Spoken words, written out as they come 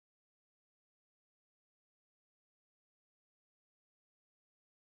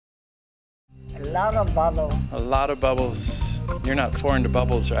lot of bubbles. A lot of bubbles. You're not foreign to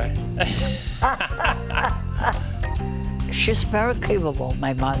bubbles, right? She's very capable,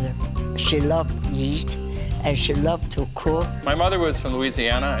 my mother. She loved to eat, and she loved to cook. My mother was from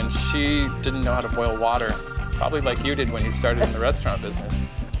Louisiana, and she didn't know how to boil water, probably like you did when you started in the restaurant business.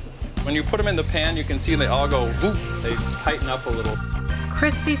 When you put them in the pan, you can see they all go whoop. They tighten up a little.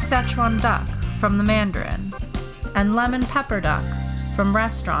 Crispy Szechuan duck from the Mandarin, and lemon pepper duck from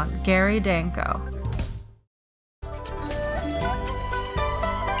Restaurant Gary Danko.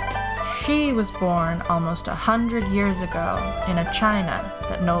 She was born almost 100 years ago in a China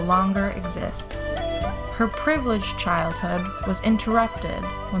that no longer exists. Her privileged childhood was interrupted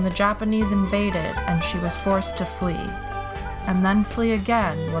when the Japanese invaded and she was forced to flee, and then flee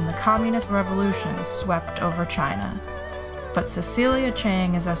again when the Communist Revolution swept over China. But Cecilia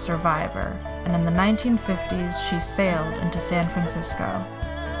Chiang is a survivor, and in the 1950s she sailed into San Francisco.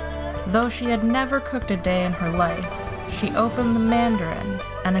 Though she had never cooked a day in her life, she opened the Mandarin,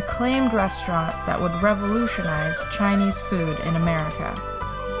 an acclaimed restaurant that would revolutionize Chinese food in America.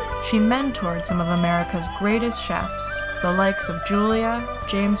 She mentored some of America's greatest chefs, the likes of Julia,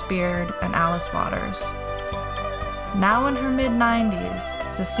 James Beard, and Alice Waters. Now in her mid-90s,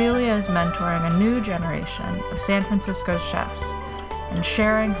 Cecilia is mentoring a new generation of San Francisco's chefs and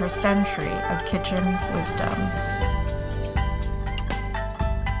sharing her century of kitchen wisdom.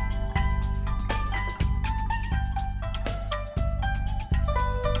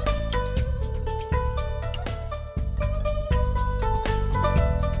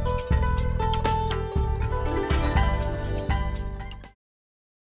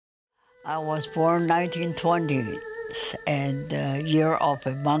 I was born 1920, and year of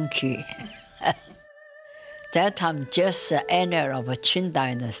a monkey. That time, just the end of the Qing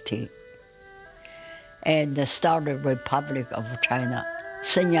dynasty and the start of Republic of China.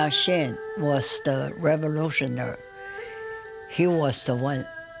 Sun Yat-sen was the revolutionary. He was the one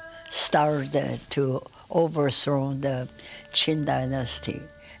started to overthrow the Qing dynasty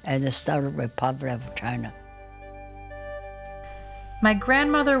and the start of Republic of China. My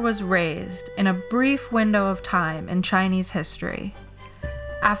grandmother was raised in a brief window of time in Chinese history.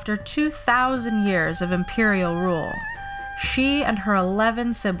 After 2,000 years of imperial rule, she and her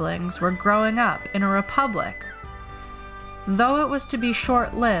 11 siblings were growing up in a republic. Though it was to be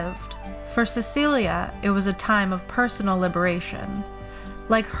short-lived, for Cecilia it was a time of personal liberation.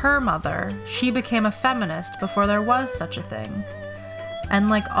 Like her mother, she became a feminist before there was such a thing. And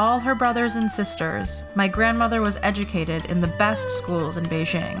like all her brothers and sisters, my grandmother was educated in the best schools in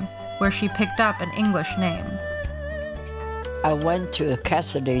Beijing, where she picked up an English name. I went to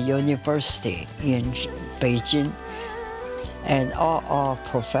Catholic University in Beijing, and all our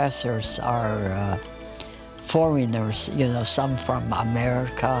professors are foreigners, you know, some from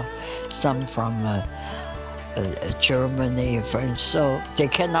America, some from Germany, French, so they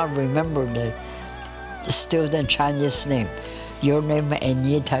cannot remember the student Chinese name. Your name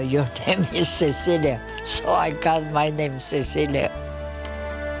Anita, your name is Cecilia. So I got my name Cecilia.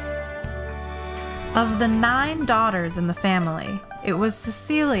 Of the 9 daughters in the family, it was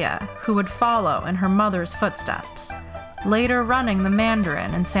Cecilia who would follow in her mother's footsteps, later running the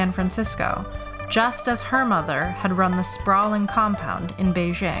Mandarin in San Francisco, just as her mother had run the sprawling compound in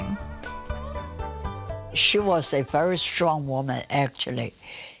Beijing. She was a very strong woman, actually.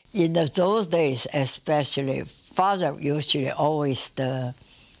 In those days, especially, father usually always the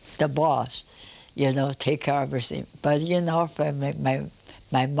boss, you know, take care of everything. But in our family,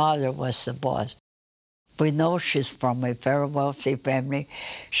 my mother was the boss. We know she's from a very wealthy family.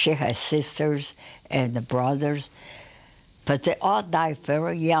 She has sisters and brothers, but they all died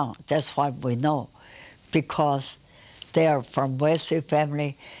very young. That's what we know, because they are from wealthy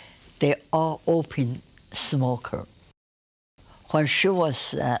family. They all open smoker. When she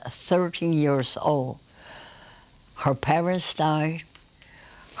was 13 years old, her parents died,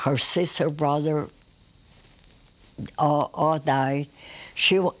 her sister, brother, all died.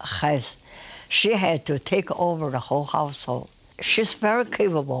 She had to take over the whole household. She's very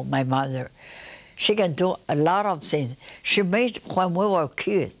capable, my mother. She can do a lot of things. She made, when we were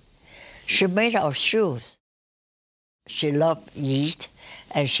kids, she made our shoes. She loved to eat,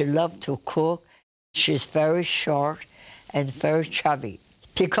 and she loved to cook. She's very short and very chubby.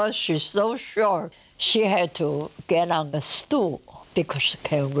 Because she's so short, she had to get on the stool because she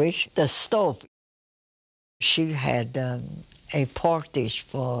can't reach the stove. She had a pork dish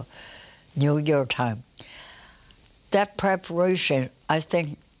for New Year time. That preparation, I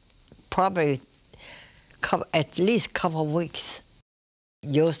think, probably at least a couple of weeks.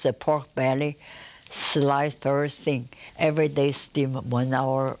 Use the pork belly, slice very thin. Every day steam 1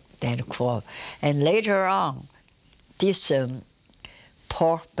 hour then cool. And later on, this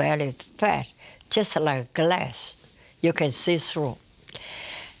pork belly fat, just like glass, you can see through.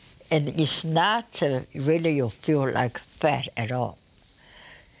 And it's not really you feel like fat at all.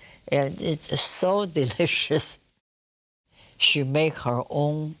 And it's so delicious. She make her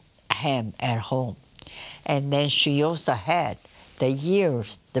own ham at home. And then she used the head, the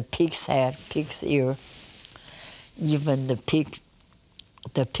ears, the pig's head, pig's ear, even the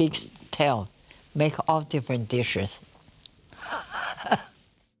pig's tail, make all different dishes.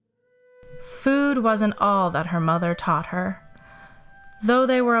 Food wasn't all that her mother taught her. Though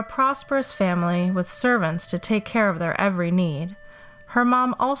they were a prosperous family with servants to take care of their every need, her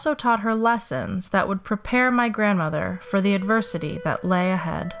mom also taught her lessons that would prepare my grandmother for the adversity that lay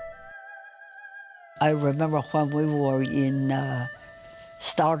ahead. I remember when we were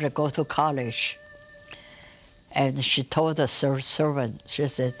started to go to college, and she told the servant, she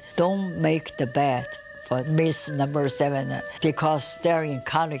said, don't make the bed for Miss number 7, because they're in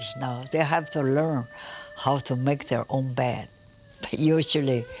college now. They have to learn how to make their own bed. But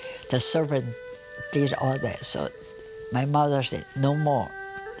usually the servant did all that. So my mother said, no more.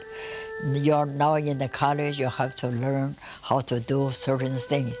 You're now in the college, you have to learn how to do certain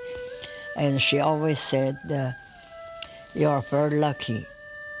things. And she always said, you're very lucky,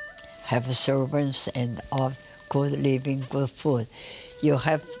 have servants and all good living, good food. You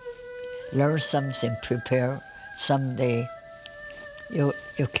have learned something, prepare someday. You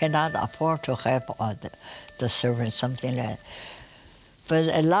cannot afford to have all the servants, something like that. But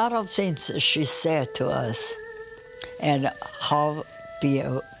a lot of things she said to us, and how be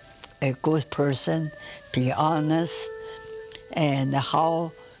a good person, be honest, and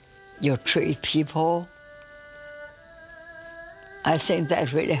how you treat people. I think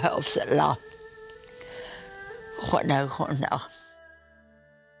that really helps a lot when I go now.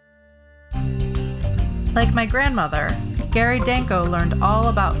 Like my grandmother, Gary Danko learned all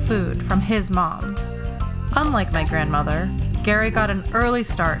about food from his mom. Unlike my grandmother, Gary got an early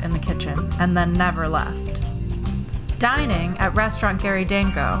start in the kitchen and then never left. Dining at Restaurant Gary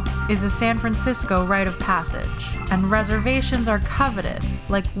Danko is a San Francisco rite of passage, and reservations are coveted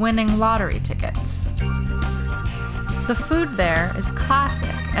like winning lottery tickets. The food there is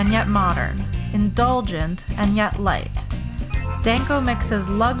classic and yet modern, indulgent and yet light. Danko mixes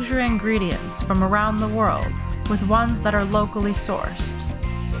luxury ingredients from around the world with ones that are locally sourced.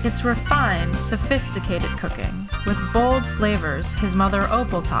 It's refined, sophisticated cooking with bold flavors his mother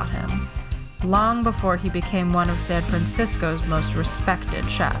Opal taught him, long before he became one of San Francisco's most respected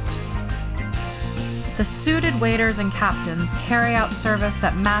chefs. The suited waiters and captains carry out service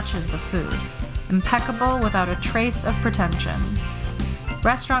that matches the food, impeccable without a trace of pretension.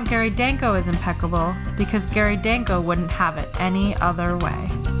 Restaurant Gary Danko is impeccable because Gary Danko wouldn't have it any other way.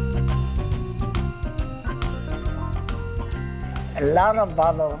 A lot of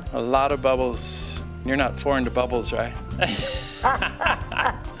bubbles. A lot of bubbles. You're not foreign to bubbles, right?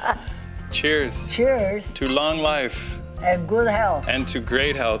 Cheers. Cheers. To long life. And good health. And to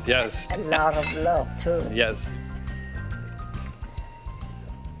great health, yes. A lot of love, too. Yes.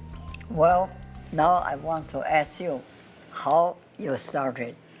 Well, now I want to ask you how you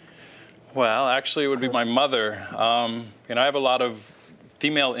started. Well, actually, it would be my mother. I have a lot of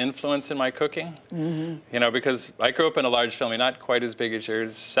female influence in my cooking, because I grew up in a large family, not quite as big as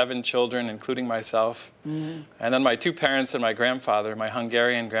yours, 7 children, including myself. And then my 2 parents and my grandfather, my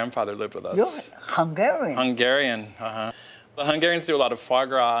Hungarian grandfather, lived with us. You're Hungarian? Hungarian, The Hungarians do a lot of foie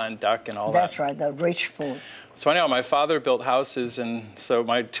gras and duck and all that. That's right, the rich food. So anyhow, my father built houses, and so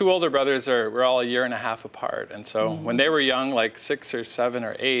my 2 older brothers were all 1.5 years apart. And so when they were young, like 6 or 7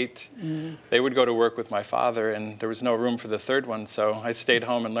 or 8, they would go to work with my father, and there was no room for the 3rd one. So I stayed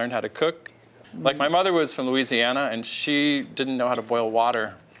home and learned how to cook. Like my mother was from Louisiana, and she didn't know how to boil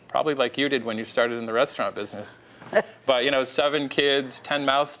water, probably like you did when you started in the restaurant business. But 7 kids, 10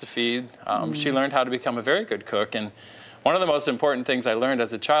 mouths to feed. She learned how to become a very good cook. And one of the most important things I learned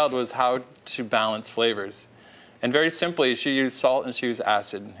as a child was how to balance flavors. And very simply, she used salt and she used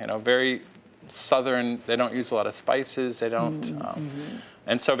acid. Very Southern. They don't use a lot of spices. They don't.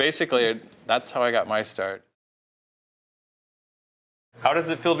 And so basically, that's how I got my start. How does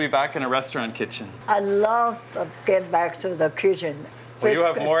it feel to be back in a restaurant kitchen? I love to get back to the kitchen. Well, you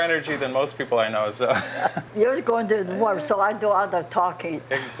have more energy than most people I know, so. You're going to work, so I do all the talking.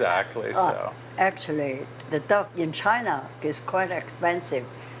 Exactly, so. Actually, the duck in China is quite expensive.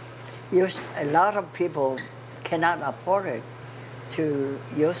 A lot of people cannot afford it. to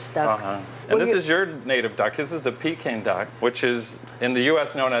use duck. And this is your native duck. This is the Peking duck, which is in the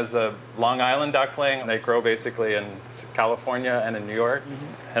U.S. known as a Long Island duckling. They grow basically in California and in New York.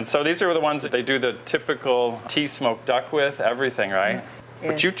 And so these are the ones that they do the typical tea smoked duck with, everything, right?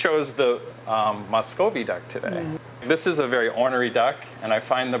 But you chose the Muscovy duck today. This is a very ornery duck, and I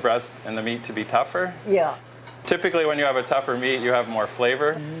find the breast and the meat to be tougher. Yeah. Typically, when you have a tougher meat, you have more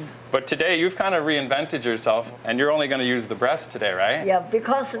flavor. But today, you've kind of reinvented yourself, and you're only going to use the breast today, right? Yeah,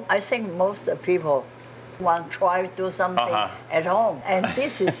 because I think most people want to try to do something at home, and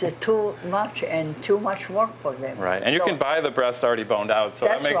this is too much work for them. Right, and you can buy the breast already boned out, so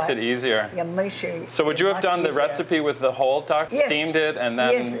that makes it easier. Yeah, makes it so would you have done the recipe with the whole duck, steamed it, and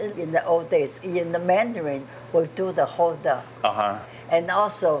then? Yes, in the old days, in the Mandarin, we'll do the whole duck. And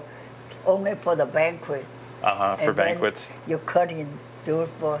also, only for the banquet. For banquets. You cut in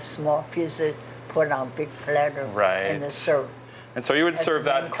beautiful small pieces, put on big platter, and then serve. And so you would serve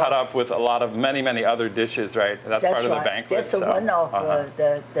that cut up with a lot of many other dishes, right? That's part of the banquet. That's one of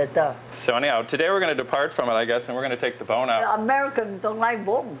the duck. So anyhow, today we're going to depart from it, I guess, and we're going to take the bone out. Americans don't like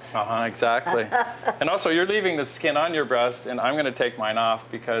bones. Exactly. And also, you're leaving the skin on your breast, and I'm going to take mine off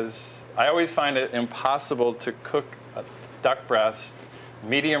because I always find it impossible to cook a duck breast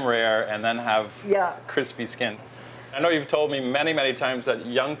medium rare and then have crispy skin. I know you've told me many times that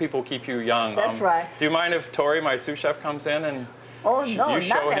young people keep you young. That's right. Do you mind if Tori, my sous chef, comes in and you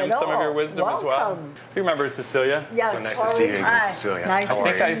show him some of your wisdom as well? You remember Cecilia? Yeah, so nice to see you again, Cecilia. Nice How are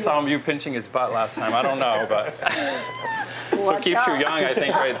I think I saw you pinching his butt last time. I don't know, but so it keeps you young, I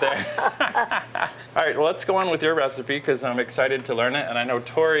think, right there. All right, well, let's go on with your recipe because I'm excited to learn it, and I know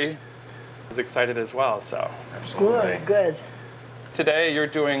Tori is excited as well. So absolutely good. Today you're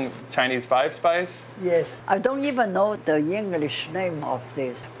doing Chinese 5-spice? Yes. I don't even know the English name of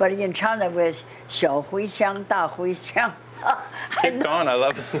this, but in China with 小茴香, 大茴香. Keep going, I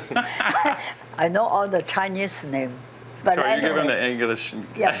love it. I know all the Chinese name. But sure, you give them the English.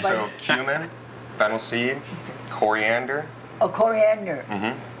 Yeah, so cumin, fennel seed, coriander. Coriander.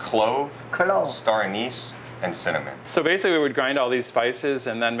 Clove, Clove. star anise, and cinnamon. So basically we would grind all these spices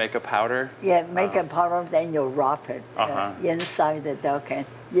and then make a powder? Yeah, make a powder, then you wrap it inside the duck. And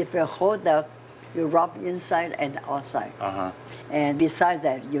if you hold duck, you wrap inside and outside. And besides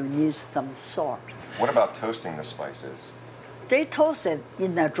that, you need some salt. What about toasting the spices? They toast it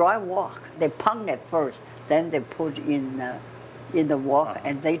in a dry wok. They pound it first, then they put in the wok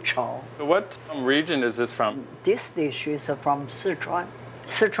and they chow. So what region is this from? This dish is from Szechuan.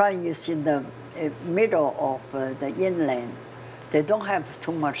 Szechuan is in the middle of the inland. They don't have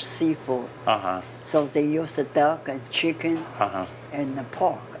too much seafood. So they use the duck and chicken and the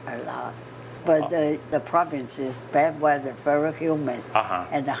pork a lot. But the province is bad weather, very humid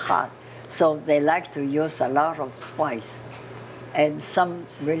and hot. So they like to use a lot of spice and some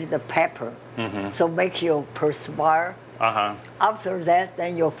really the pepper. So make you perspire. After that,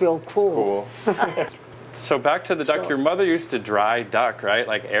 then you feel cool. So back to the duck, your mother used to dry duck, right?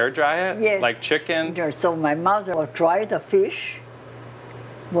 Like air dry it? Yeah. Like chicken? So my mother would dry the fish,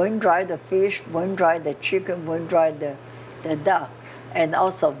 wind dry the fish, wind dry the chicken, wind dry the duck, and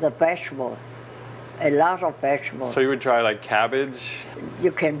also the vegetable, a lot of vegetables. So you would dry like cabbage?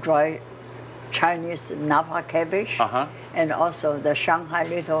 You can dry Chinese Napa cabbage, and also the Shanghai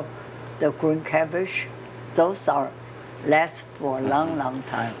little, the green cabbage. Those are last for a long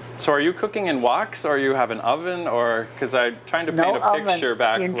time. So are you cooking in woks, or you have an oven, or because I'm trying to paint a picture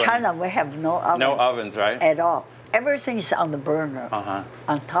back in China we have no oven. No ovens, right? At all. Everything is on the burner,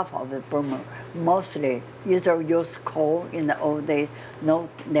 on top of the burner. Mostly either use coal in the old days, no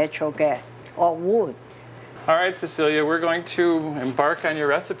natural gas, or wood. All right, Cecilia, we're going to embark on your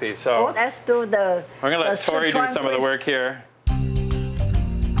recipe. So let's do the. We're going to let Tori do some of the work here.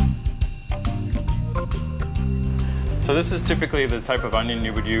 So this is typically the type of onion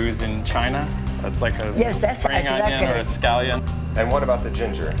you would use in China, like a spring onion or a scallion. And what about the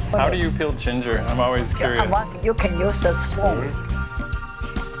ginger? How do you peel ginger? I'm always curious. You can use a spoon.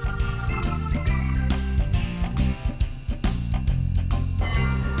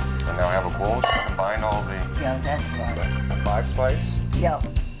 And now I have a bowl to combine all the. Yeah, that's right. The 5-spice. Yeah.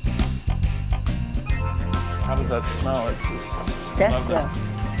 How does that smell? It's just. That's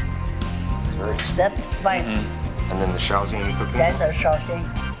It's very sweet. That's fine. And then the Shaoxing cooking. That's a Shaoxing.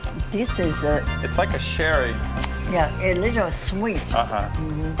 This is a. It's like a sherry. Yeah, a little sweet. I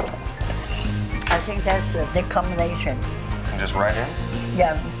think that's the combination. And just right in.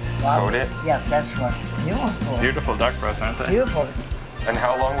 Yeah. Coat it. Yeah, that's right. Beautiful. Beautiful duck breast, aren't they? Beautiful. And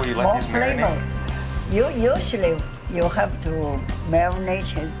how long will you let these marinate? Usually you have to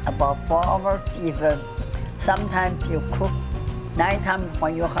marinate it about 4 hours. If sometimes you cook Nighttime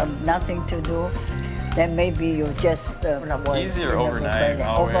when you have nothing to do, then maybe you just easier overnight.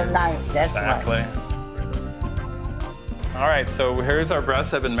 Overnight, that's exactly. right. All right, so here's our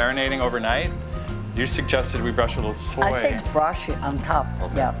breasts have been marinating overnight. You suggested we brush a little soy. I think brush it on top.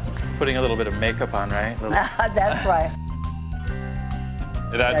 Okay. Yeah. Putting a little bit of makeup on, right? That's right.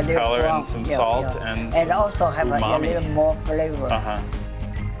 It adds color and some salt and also have a little more flavor.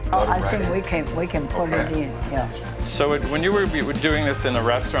 I think we can put it in. Yeah. So when you were doing this in a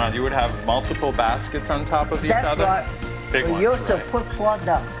restaurant, you would have multiple baskets on top of each other. That's right. Big we ones, used to put 4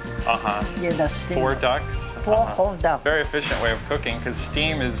 ducks. In the steam. 4 ducks. 4 whole ducks. Very efficient way of cooking because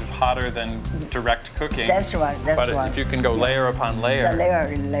steam is hotter than direct cooking. That's right. That's right. But if you can go layer upon layer. The layer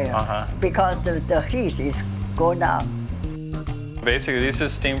in layer. Because the heat is going up. Basically, these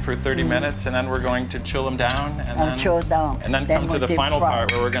just steam for 30 minutes, and then we're going to chill them down, and then come to the final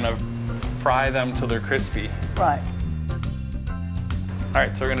part where we're going to fry them till they're crispy. Right. All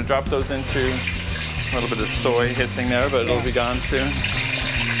right, so we're going to drop those into a little bit of soy hissing there, but it'll be gone soon.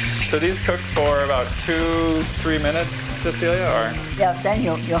 So these cook for about 2-3 minutes, Cecilia, or? Yeah, then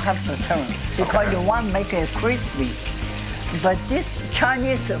you have to turn because you want to make it crispy. But this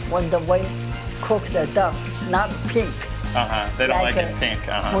Chinese, when the way cook the duck, not pink. They don't like it pink.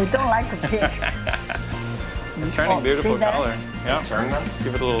 We don't like it pink. They're turning beautiful color. Yeah. Turn them.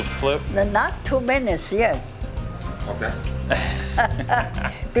 Give it a little flip. Not 2 minutes yet. Okay.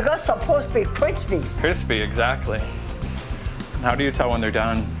 Because it's supposed to be crispy. Crispy, exactly. How do you tell when they're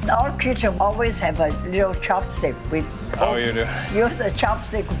done? Our kitchen always have a little chopstick. We you do? Use a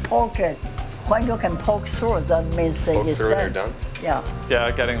chopstick to poke it. When you can poke through, that means it's through and you're done? Yeah.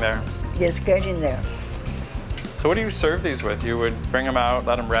 Yeah, getting there. It's getting there. So what do you serve these with? You would bring them out,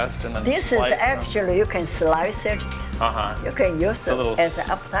 let them rest, and then This is actually, you can slice it. You can use it as an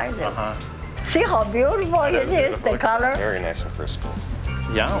appetizer. See how beautiful it is, the color? Very nice and crispy.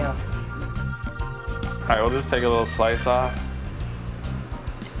 Yum. Yeah. All right, we'll just take a little slice off.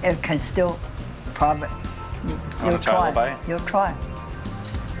 It can still probably. You try. A bite? You try.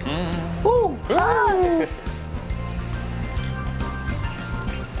 Ooh.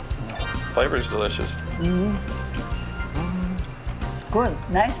 Flavor is delicious. Good,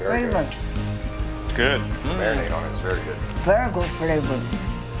 nice flavor. Good. Marinade on it is very good. Very good flavor.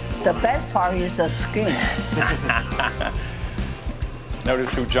 The best part is the skin.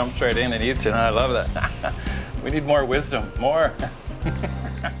 Notice who jumps right in and eats it. I love that. We need more wisdom, more.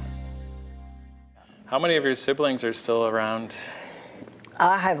 How many of your siblings are still around?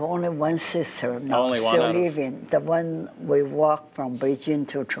 I have only one sister now, only one still living. The one we walked from Beijing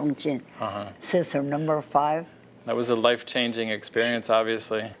to Chongqing. Sister number 5. That was a life-changing experience,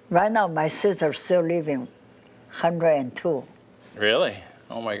 obviously. Right now, my sister's still living, 102. Really?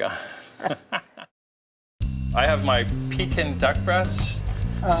 Oh my God. I have my Pekin duck breast.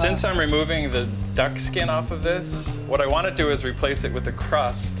 Since I'm removing the duck skin off of this, what I want to do is replace it with a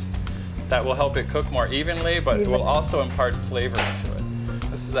crust that will help it cook more evenly, but it will also impart flavor into it.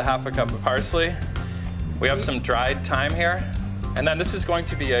 This is a half a cup of parsley. We have some dried thyme here. And then this is going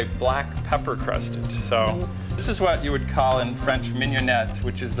to be a black pepper crusted. So this is what you would call in French mignonette,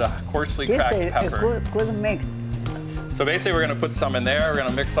 which is the coarsely cracked pepper. Good mix. So basically we're gonna put some in there, we're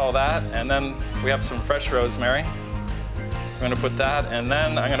gonna mix all that, and then we have some fresh rosemary. I'm gonna put that, and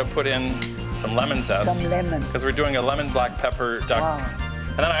then I'm gonna put in some lemon zest. Some lemon. Because we're doing a lemon black pepper duck. Wow.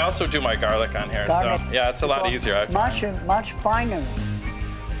 And then I also do my garlic on here, so yeah, it's a lot easier, I find. Much finer.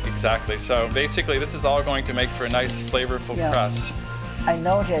 Exactly, so basically this is all going to make for a nice flavorful crust. I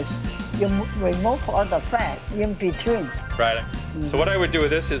noticed you remove all the fat in between. Right. So what I would do with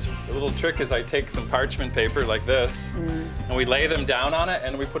this is, a little trick is I take some parchment paper like this, and we lay them down on it,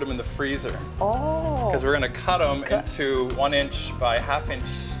 and we put them in the freezer. Oh. Because we're going to cut them into 1-inch by 1/2-inch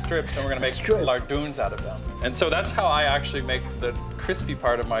strips, and we're going to make lardoons out of them. And so that's how I actually make the crispy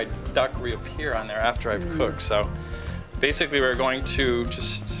part of my duck reappear on there after I've cooked. So basically we're going to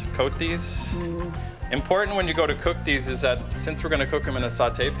just coat these. Important when you go to cook these is that, since we're going to cook them in a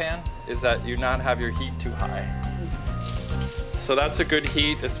saute pan, is that you not have your heat too high. So that's a good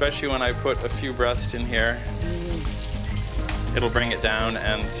heat, especially when I put a few breasts in here. It'll bring it down,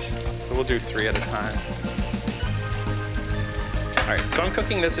 and so we'll do 3 at a time. All right, so I'm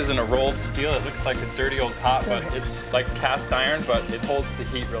cooking this in a rolled steel. It looks like a dirty old pot, but it's like cast iron, but it holds the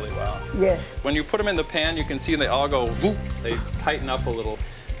heat really well. Yes. When you put them in the pan, you can see they all go whoop, they tighten up a little.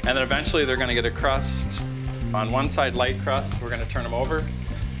 And then eventually they're gonna get a crust. On one side, light crust, we're gonna turn them over.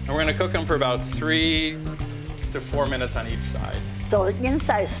 And we're gonna cook them for about 3 to 4 minutes on each side. So the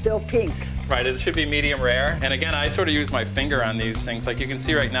inside is still pink. Right, it should be medium rare. And again, I sort of use my finger on these things. Like you can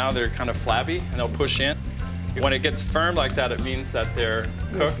see right now, they're kind of flabby and they'll push in. When it gets firm like that, it means that they're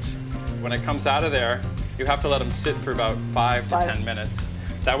cooked. When it comes out of there, you have to let them sit for about 5 to 10 minutes.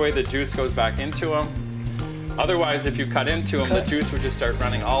 That way the juice goes back into them. Otherwise, if you cut into them, the juice would just start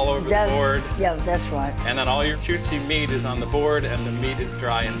running all over the board. Yeah, that's right. And then all your juicy meat is on the board, and the meat is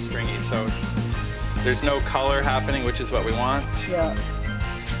dry and stringy. So there's no color happening, which is what we want. Yeah.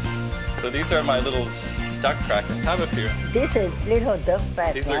 So these are my little duck crackers. Have a few. This is little duck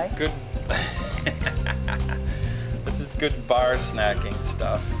fat, These right? are good. This is good bar snacking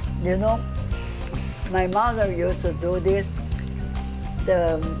stuff. You know, my mother used to do this,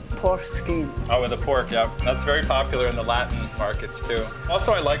 the pork skin. Oh, with the pork, yeah. That's very popular in the Latin markets too.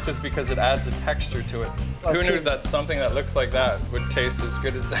 Also, I like this because it adds a texture to it. Okay. Who knew that something that looks like that would taste as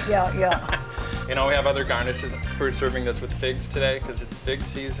good as that? Yeah, yeah. You know, we have other garnishes. We're serving this with figs today because it's fig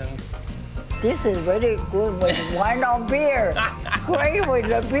season. This is really good with wine or beer. Great with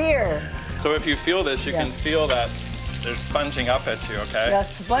the beer. So if you feel this, you can feel that they're sponging up at you, okay? Yeah,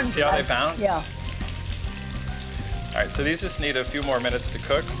 sponge. See how they bounce? Yeah. All right, so these just need a few more minutes to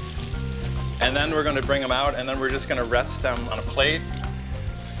cook. And then we're going to bring them out, and then we're just going to rest them on a plate.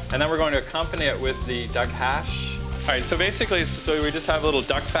 And then we're going to accompany it with the duck hash. All right, so basically, so we just have a little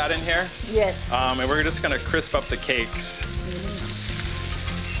duck fat in here. Yes. And we're just going to crisp up the cakes.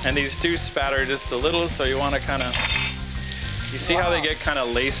 And these do spatter just a little, so you want to kind of, you see how they get kind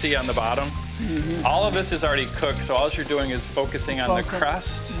of lacy on the bottom? All of this is already cooked, so all you're doing is focusing on the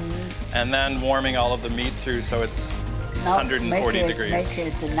crust and then warming all of the meat through so it's 140 degrees. Make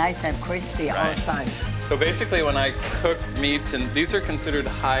it nice and crispy outside. So basically when I cook meats, and these are considered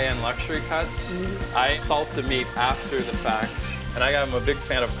high-end luxury cuts, I salt the meat after the fact. And I'm a big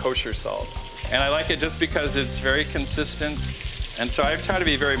fan of kosher salt. And I like it just because it's very consistent. And so I try to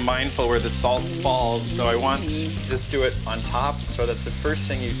be very mindful where the salt falls. So I want to just do it on top so that's the first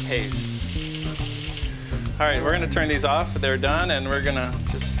thing you taste. All right, we're gonna turn these off. They're done, and we're gonna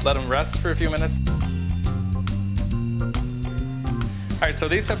just let them rest for a few minutes. All right, so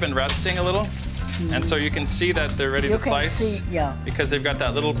these have been resting a little, and so you can see that they're ready to slice because they've got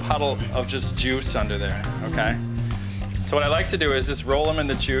that little puddle of just juice under there, okay? So what I like to do is just roll them in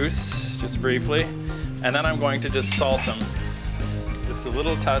the juice, just briefly, and then I'm going to just salt them. Just a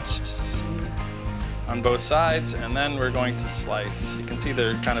little touch on both sides, and then we're going to slice. You can see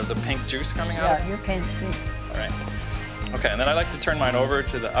the kind of the pink juice coming out. Yeah, you can see. All right. Okay, and then I like to turn mine over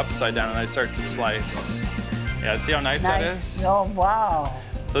to the upside down, and I start to slice. Yeah, see how nice that is? Oh, wow.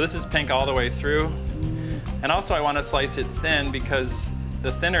 So this is pink all the way through. And also I want to slice it thin because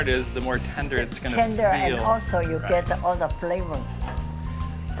the thinner it is, the more tender it's going to feel. Tender, and also you get all the flavor.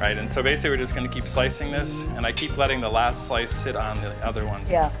 Right, and so basically we're just going to keep slicing this, and I keep letting the last slice sit on the other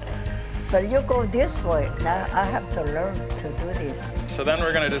ones. Yeah, but you go this way. Now I have to learn to do this. So then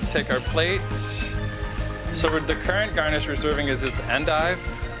we're going to just take our plate. So the current garnish we're serving is this endive.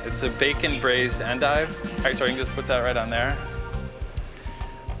 It's a bacon braised endive. All right, so I can just put that right on there.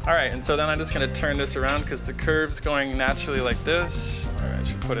 All right, and so then I'm just going to turn this around because the curve's going naturally like this. All right, I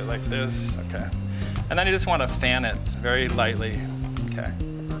should put it like this. Okay. And then you just want to fan it very lightly. Okay.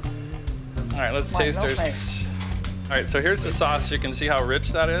 All right, let's taste our. All right, so here's the sauce. You can see how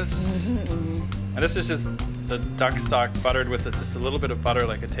rich that is. And this is just the duck stock buttered with just a little bit of butter,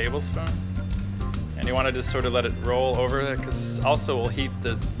 like a tablespoon. And you want to just sort of let it roll over there because this also will heat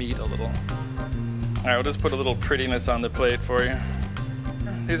the meat a little. All right, we'll just put a little prettiness on the plate for you.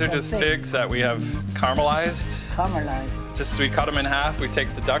 These are just figs that we have caramelized. Caramelized. Just we cut them in half. We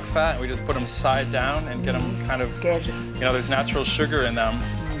take the duck fat and we just put them side down and get them kind of, you know, there's natural sugar in them.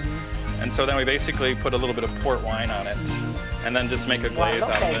 And so then we basically put a little bit of port wine on it and then just make a glaze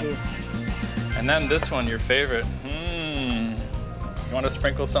out of it. And then this one, your favorite. You want to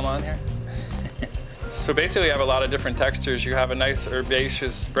sprinkle some on here? So basically you have a lot of different textures. You have a nice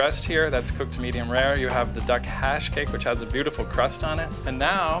herbaceous breast here that's cooked medium rare. You have the duck hash cake, which has a beautiful crust on it. And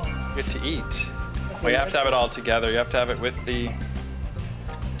now you get to eat. Well, you have to have it all together. You have to have it with the,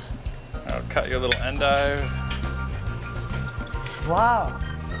 cut your little endive. Wow,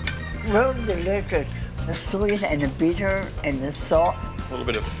 really delicious. The sweet and the bitter and the salt. A little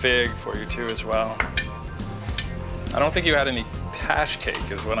bit of fig for you too as well. I don't think you had any hash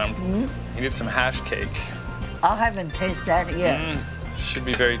cake is what I'm, you need some hash cake. I haven't tasted that yet. Should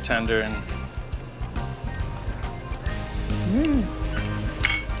be very tender and.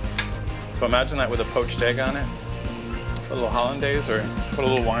 So imagine that with a poached egg on it. Put a little hollandaise or put a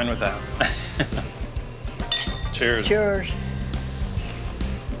little wine with that. Cheers. Cheers.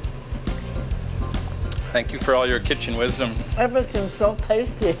 Thank you for all your kitchen wisdom. Everything's so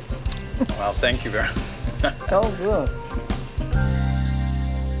tasty. Well, thank you very much. So good.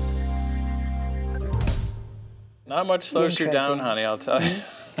 Not much slows you down, honey, I'll tell you.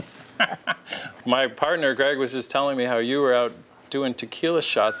 My partner, Greg, was just telling me how you were out doing tequila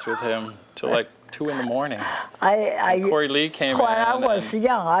shots with him till like 2 in the morning. Corey Lee came in. When I was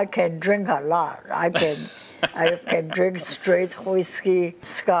young, I can drink a lot. I can drink straight whiskey,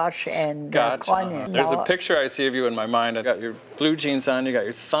 scotch, and cognac. There's a picture I see of you in my mind. I got your blue jeans on, you got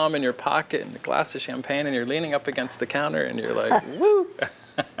your thumb in your pocket and a glass of champagne, and you're leaning up against the counter, and you're like, woo!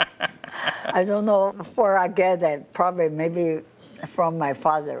 I don't know where I get that. Probably maybe from my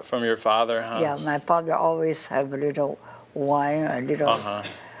father. From your father, huh? Yeah, my father always have a little wine, a little.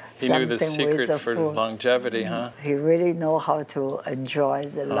 He knew the secret for longevity, huh? He really know how to enjoy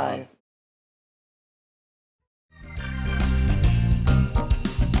the life.